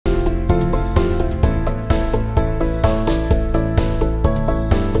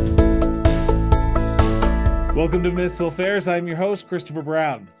Welcome to Municipal Affairs. I'm your host, Christopher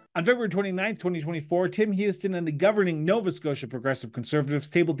Brown. On February 29th, 2024, Tim Houston and the governing Nova Scotia Progressive Conservatives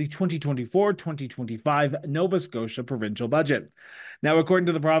tabled the 2024-2025 Nova Scotia provincial budget. Now, according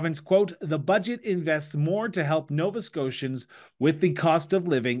to the province, quote, the budget invests more to help Nova Scotians with the cost of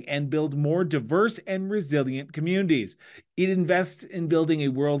living and build more diverse and resilient communities. It invests in building a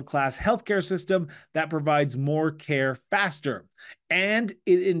world-class healthcare system that provides more care faster. And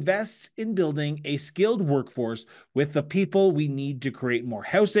it invests in building a skilled workforce with the people we need to create more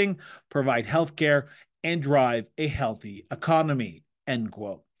housing, provide healthcare, and drive a healthy economy, end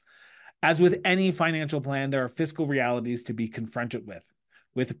quote. As with any financial plan, there are fiscal realities to be confronted with.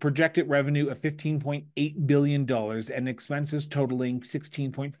 With a projected revenue of $15.8 billion and expenses totaling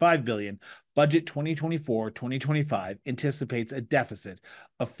 $16.5 billion, Budget 2024-2025 anticipates a deficit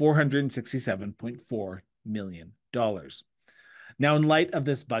of $467.4 million. Now, in light of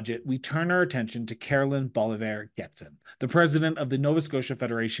this budget, we turn our attention to Carolyn Bolivar-Getson, the president of the Nova Scotia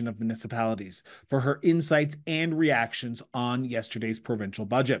Federation of Municipalities, for her insights and reactions on yesterday's provincial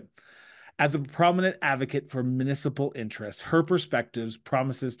budget. As a prominent advocate for municipal interests, her perspectives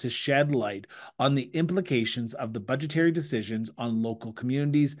promises to shed light on the implications of the budgetary decisions on local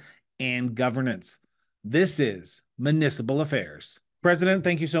communities and governance. This is Municipal Affairs. President,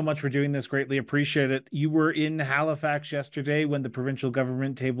 thank you so much for doing this. Greatly appreciate it. You were in Halifax yesterday when the provincial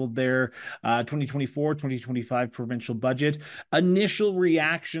government tabled their 2024-2025 provincial budget. Initial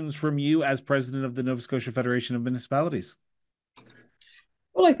reactions from you as president of the Nova Scotia Federation of Municipalities?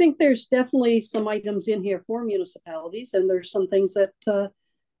 Well, I think there's definitely some items in here for municipalities, and there's some things that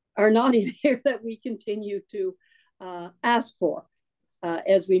are not in here that we continue to ask for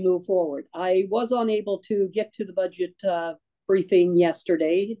as we move forward. I was unable to get to the budget briefing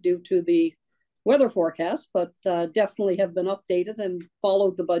yesterday due to the weather forecast, but definitely have been updated and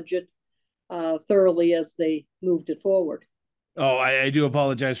followed the budget thoroughly as they moved it forward. Oh, I do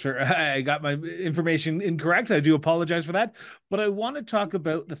apologize for, I got my information incorrect. I do apologize for that. But I want to talk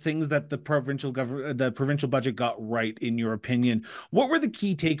about the things that the provincial budget got right, in your opinion. What were the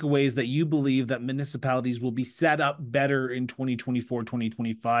key takeaways that you believe that municipalities will be set up better in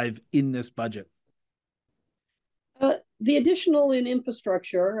 2024-2025 in this budget? The additional in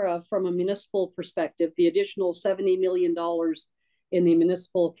infrastructure, from a municipal perspective, the additional $70 million in the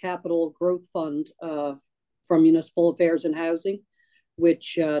Municipal Capital Growth Fund from Municipal Affairs and Housing,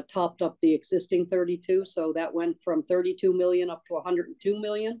 which topped up the existing 32. So that went from 32 million up to 102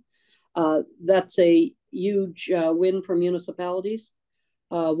 million. That's a huge win for municipalities.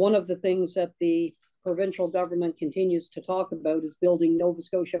 One of the things that the provincial government continues to talk about is building Nova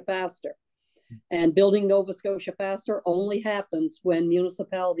Scotia faster. And building Nova Scotia faster only happens when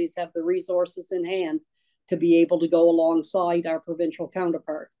municipalities have the resources in hand to be able to go alongside our provincial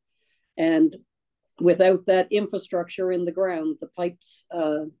counterpart. And without that infrastructure in the ground, the pipes,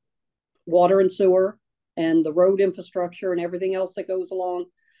 water and sewer, and the road infrastructure and everything else that goes along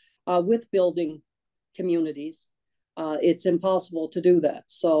with building communities, it's impossible to do that.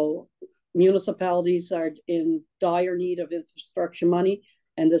 So municipalities are in dire need of infrastructure money,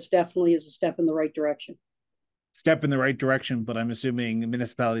 and this definitely is a step in the right direction. Step in the right direction, but I'm assuming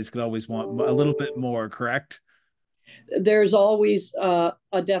municipalities could always want a little bit more, correct? There's always a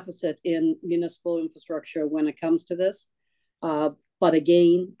deficit in municipal infrastructure when it comes to this. But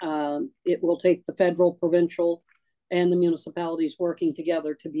again, it will take the federal, provincial, and the municipalities working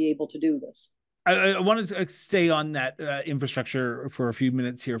together to be able to do this. I wanted to stay on that infrastructure for a few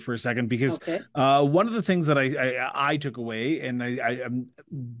minutes here for a second, because one of the things that I took away, and I'm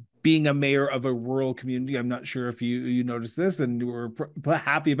being a mayor of a rural community, I'm not sure if you noticed this and you were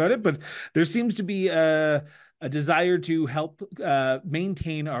happy about it, but there seems to be a desire to help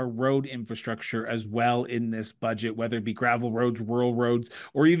maintain our road infrastructure as well in this budget, whether it be gravel roads, rural roads,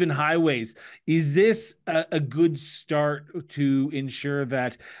 or even highways. Is this a good start to ensure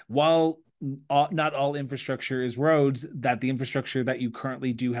that while not all infrastructure is roads, that the infrastructure that you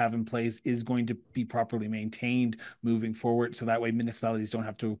currently do have in place is going to be properly maintained moving forward, so that way municipalities don't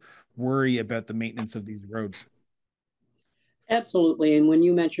have to worry about the maintenance of these roads? Absolutely. And when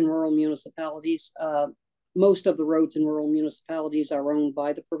you mention rural municipalities, most of the roads in rural municipalities are owned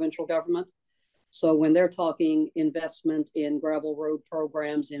by the provincial government. So when they're talking investment in gravel road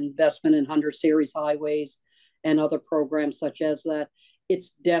programs, investment in 100 series highways, and other programs such as that,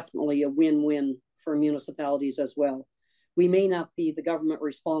 it's definitely a win-win for municipalities as well. We may not be the government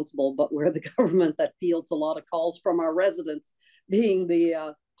responsible, but we're the government that fields a lot of calls from our residents, being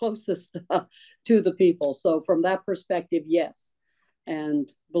the closest to the people. So from that perspective, yes.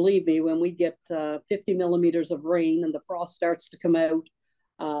 And believe me, when we get 50 millimeters of rain and the frost starts to come out,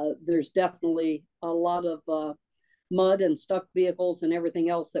 There's definitely a lot of mud and stuck vehicles and everything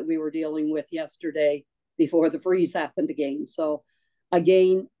else that we were dealing with yesterday before the freeze happened again. So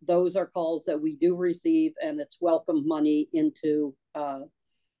again, those are calls that we do receive, and it's welcome money into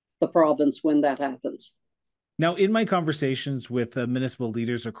the province when that happens. Now, in my conversations with municipal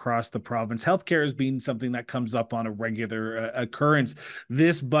leaders across the province, healthcare has been something that comes up on a regular occurrence.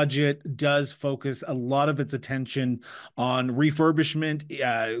 This budget does focus a lot of its attention on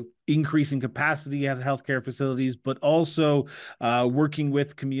refurbishment, increasing capacity at healthcare facilities, but also working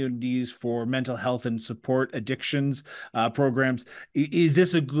with communities for mental health and support addictions programs. Is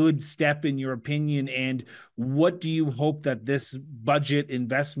this a good step in your opinion? And what do you hope that this budget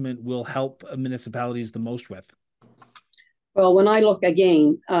investment will help municipalities the most with? Well, when I look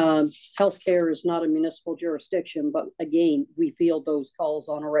again, healthcare is not a municipal jurisdiction, but again, we field those calls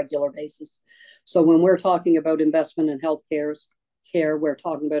on a regular basis. So when we're talking about investment in healthcare, we're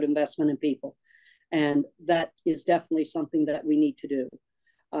talking about investment in people. And that is definitely something that we need to do.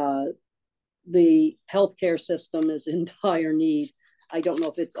 The healthcare system is in dire need. I don't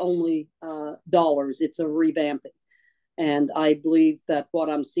know if it's only dollars, it's a revamping. And I believe that what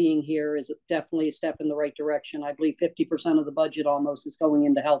I'm seeing here is definitely a step in the right direction. I believe 50% of the budget almost is going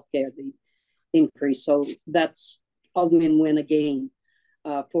into healthcare, the increase. So that's a win-win again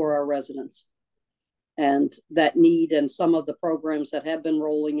for our residents. And that need and some of the programs that have been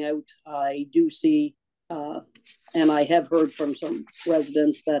rolling out, I do see, and I have heard from some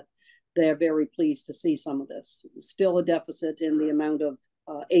residents that they're very pleased to see some of this. Still a deficit in the amount of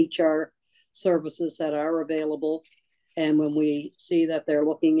HR services that are available. And when we see that they're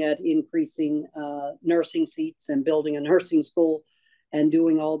looking at increasing nursing seats and building a nursing school and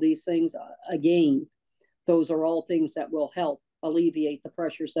doing all these things, again, those are all things that will help alleviate the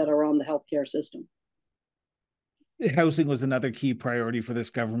pressures that are on the healthcare system. Housing was another key priority for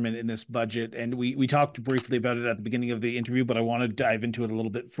this government in this budget. And we talked briefly about it at the beginning of the interview, but I want to dive into it a little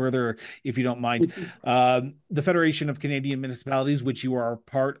bit further, if you don't mind. The Federation of Canadian Municipalities, which you are a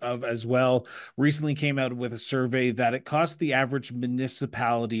part of as well, recently came out with a survey that it cost the average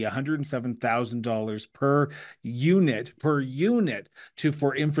municipality $107,000 per unit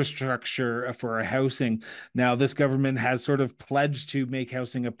for infrastructure for a housing. Now, this government has sort of pledged to make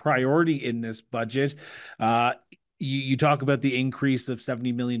housing a priority in this budget. You talk about the increase of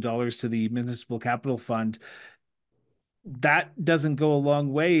 $70 million to the Municipal Capital Fund. That doesn't go a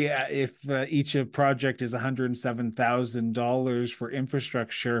long way if each project is $107,000 for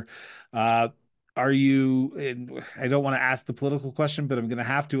infrastructure. Are you, and I don't want to ask the political question, but I'm going to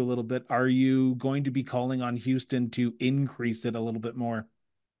have to a little bit. Are you going to be calling on Houston to increase it a little bit more?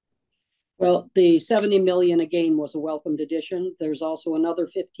 Well, the 70 million again was a welcomed addition. There's also another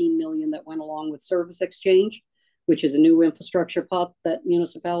 15 million that went along with service exchange, which is a new infrastructure pot that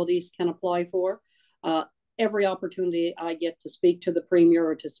municipalities can apply for. Every opportunity I get to speak to the premier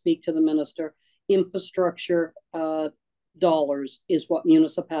or to speak to the minister, infrastructure dollars is what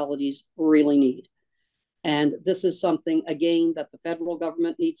municipalities really need. And this is something, again, that the federal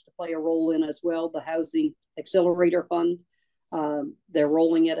government needs to play a role in as well. The Housing Accelerator Fund, they're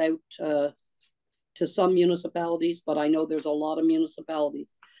rolling it out to some municipalities, but I know there's a lot of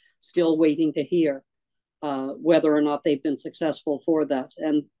municipalities still waiting to hear whether or not they've been successful for that.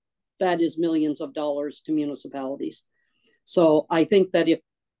 And that is millions of dollars to municipalities. So I think that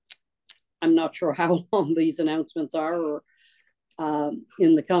I'm not sure how long these announcements are or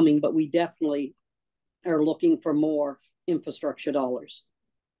in the coming, but we definitely are looking for more infrastructure dollars.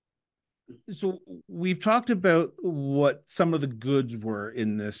 So we've talked about what some of the goods were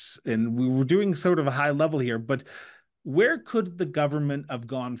in this, and we were doing sort of a high level here, but where could the government have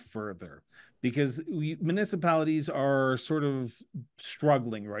gone further? Because municipalities are sort of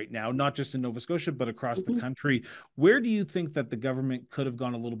struggling right now, not just in Nova Scotia, but across the country. Where do you think that the government could have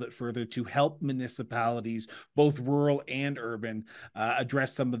gone a little bit further to help municipalities, both rural and urban,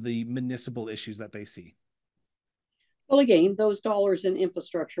 address some of the municipal issues that they see? Well, again, those dollars in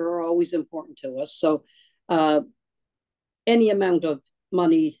infrastructure are always important to us. So any amount of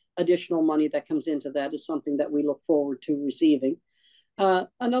money, additional money that comes into that is something that we look forward to receiving.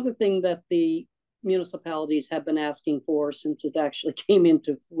 Another thing that the municipalities have been asking for since it actually came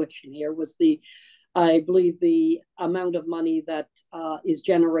into fruition here was I believe the amount of money that is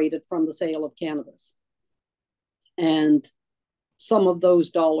generated from the sale of cannabis. And some of those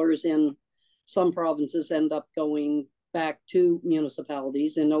dollars in some provinces end up going back to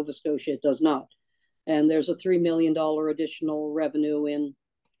municipalities. In Nova Scotia, it does not. And there's a $3 million additional revenue in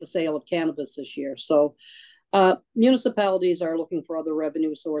the sale of cannabis this year. So municipalities are looking for other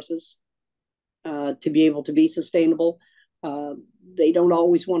revenue sources to be able to be sustainable. they don't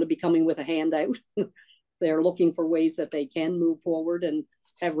always want to be coming with a handout. They're looking for ways that they can move forward and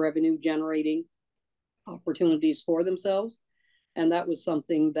have revenue generating opportunities for themselves. And that was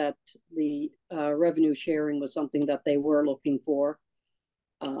something that the revenue sharing was something that they were looking for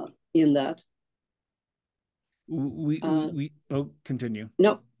in that. Continue.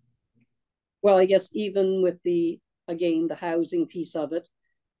 No. Well, I guess even with the housing piece of it,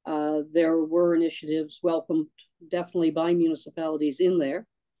 there were initiatives welcomed definitely by municipalities in there.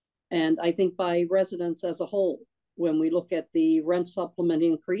 And I think by residents as a whole, when we look at the rent supplement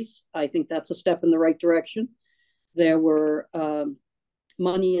increase, I think that's a step in the right direction. There were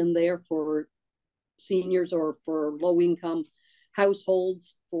money in there for seniors or for low income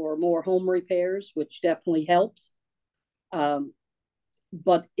households for more home repairs, which definitely helps.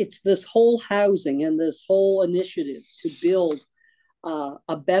 But it's this whole housing and this whole initiative to build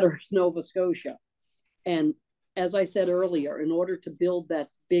a better Nova Scotia. And as I said earlier, in order to build that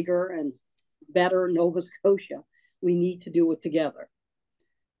bigger and better Nova Scotia, we need to do it together.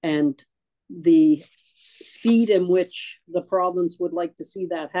 And the speed in which the province would like to see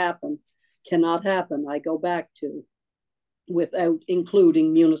that happen cannot happen, I go back to, without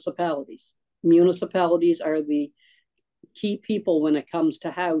including municipalities. Municipalities are the key people when it comes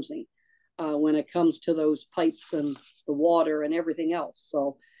to housing, when it comes to those pipes and the water and everything else.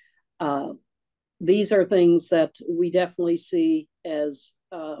 So these are things that we definitely see as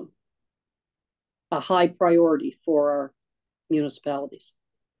a high priority for our municipalities.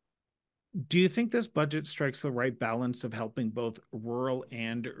 Do you think this budget strikes the right balance of helping both rural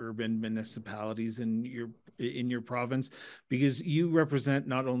and urban municipalities in your province? Because you represent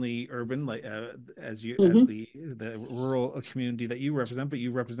not only urban, like as the rural community that you represent, but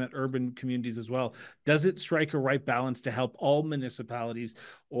you represent urban communities as well. Does it strike a right balance to help all municipalities,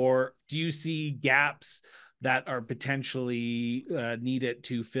 or do you see gaps that are potentially needed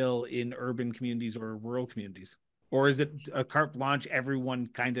to fill in urban communities or rural communities? Or is it a carte blanche? Everyone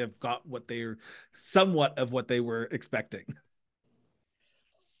kind of got somewhat of what they were expecting.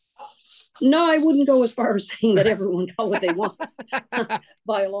 No, I wouldn't go as far as saying that everyone got what they want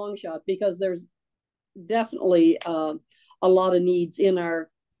by a long shot, because there's definitely a lot of needs in our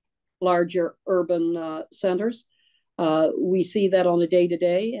larger urban centers. We see that on a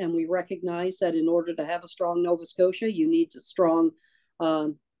day-to-day, and we recognize that in order to have a strong Nova Scotia, you need strong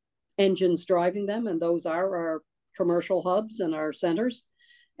engines driving them, and those are our commercial hubs and our centers.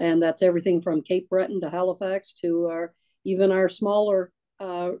 And that's everything from Cape Breton to Halifax to even our smaller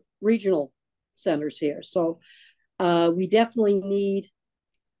regional centers here. So we definitely need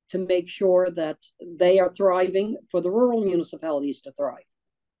to make sure that they are thriving for the rural municipalities to thrive.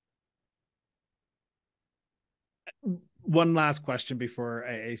 One last question before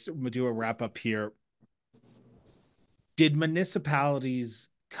I do a wrap up here. Did municipalities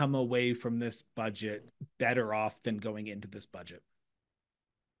come away from this budget better off than going into this budget?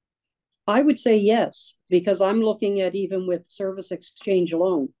 I would say yes, because I'm looking at even with service exchange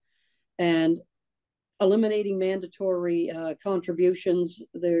alone and eliminating mandatory contributions.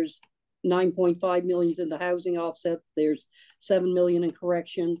 There's 9.5 million in the housing offset. There's 7 million in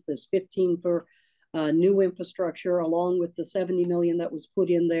corrections. There's 15 for new infrastructure, along with the 70 million that was put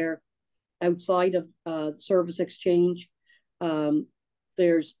in there outside of service exchange.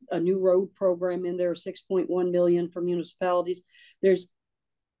 There's a new road program in there, 6.1 million for municipalities. There's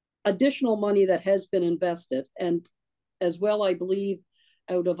additional money that has been invested. And as well, I believe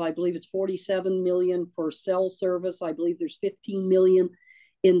it's 47 million for cell service. I believe there's 15 million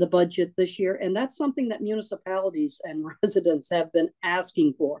in the budget this year. And that's something that municipalities and residents have been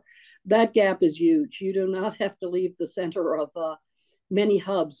asking for. That gap is huge. You do not have to leave the center of many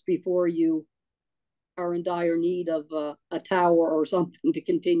hubs before you are in dire need of a tower or something to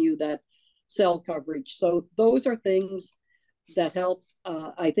continue that cell coverage. So those are things that help.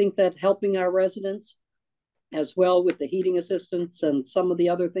 I think that helping our residents as well with the heating assistance and some of the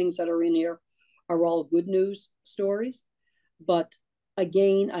other things that are in here are all good news stories. But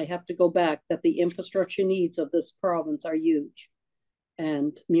again, I have to go back that the infrastructure needs of this province are huge,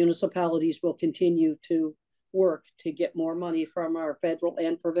 and municipalities will continue to work to get more money from our federal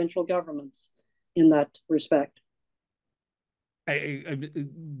and provincial governments in that respect.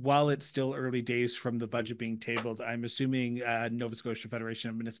 While it's still early days from the budget being tabled, I'm assuming Nova Scotia Federation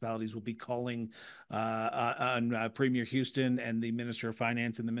of Municipalities will be calling on Premier Houston and the Minister of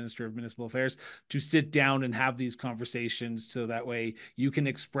Finance and the Minister of Municipal Affairs to sit down and have these conversations, so that way you can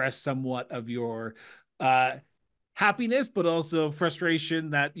express somewhat of your happiness, but also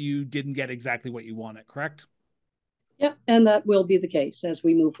frustration that you didn't get exactly what you wanted, correct? Yeah, and that will be the case as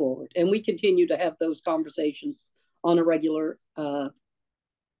we move forward. And we continue to have those conversations on a regular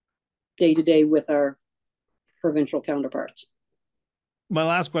day-to-day with our provincial counterparts. My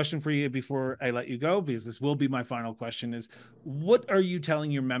last question for you before I let you go, because this will be my final question, is what are you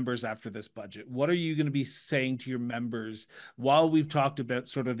telling your members after this budget? What are you going to be saying to your members while we've talked about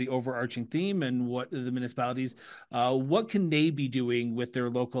sort of the overarching theme and what the municipalities, what can they be doing with their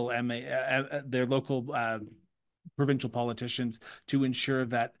local provincial politicians to ensure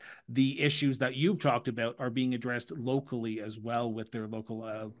that the issues that you've talked about are being addressed locally as well with their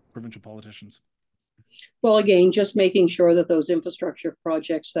local provincial politicians? Well, again, just making sure that those infrastructure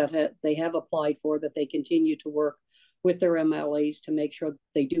projects that they have applied for, that they continue to work with their MLAs to make sure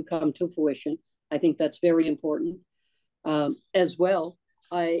they do come to fruition. I think that's very important. As well,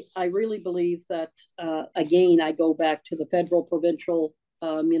 I really believe that, again, I go back to the federal-provincial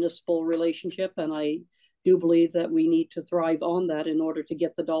municipal relationship, and I do believe that we need to thrive on that in order to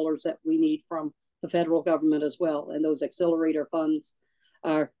get the dollars that we need from the federal government as well. And those accelerator funds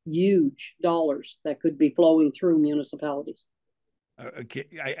are huge dollars that could be flowing through municipalities. Okay,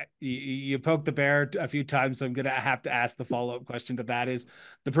 you poked the bear a few times, so I'm going to have to ask the follow-up question to that. Is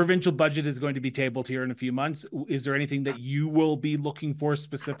the provincial budget is going to be tabled here in a few months. Is there anything that you will be looking for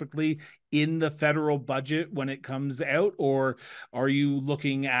specifically in the federal budget when it comes out, or are you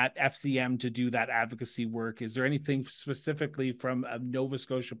looking at FCM to do that advocacy work? Is there anything specifically from a Nova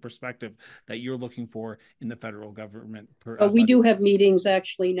Scotia perspective that you're looking for in the federal government? We do have meetings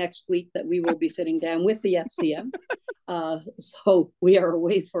actually next week that we will be sitting down with the FCM. So we are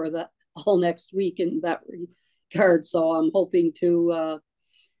away for that all next week in that regard. So I'm hoping to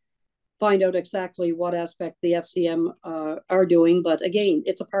find out exactly what aspect the FCM are doing. But again,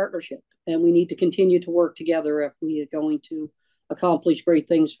 it's a partnership, and we need to continue to work together if we are going to accomplish great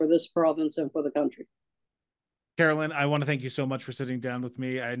things for this province and for the country. Carolyn, I want to thank you so much for sitting down with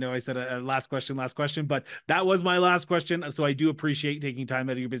me. I know I said a last question, but that was my last question. So I do appreciate taking time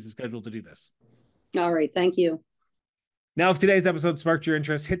out of your busy schedule to do this. All right. Thank you. Now, if today's episode sparked your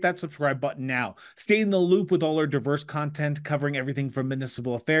interest, hit that subscribe button now. Stay in the loop with all our diverse content covering everything from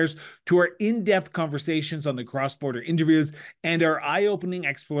municipal affairs to our in-depth conversations on the cross-border interviews and our eye-opening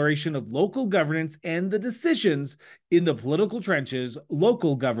exploration of local governance and the decisions in the political trenches,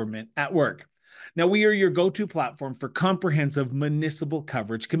 local government at work. Now, we are your go-to platform for comprehensive municipal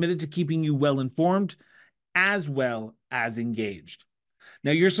coverage, committed to keeping you well-informed as well as engaged.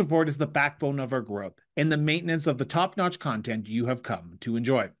 Now, your support is the backbone of our growth and the maintenance of the top-notch content you have come to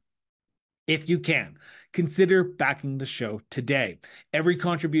enjoy. If you can, consider backing the show today. Every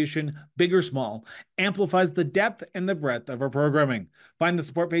contribution, big or small, amplifies the depth and the breadth of our programming. Find the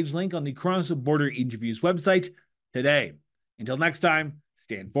support page link on the Cross Border Interviews website today. Until next time,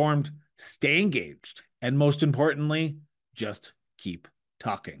 stay informed, stay engaged, and most importantly, just keep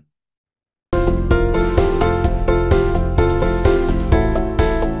talking.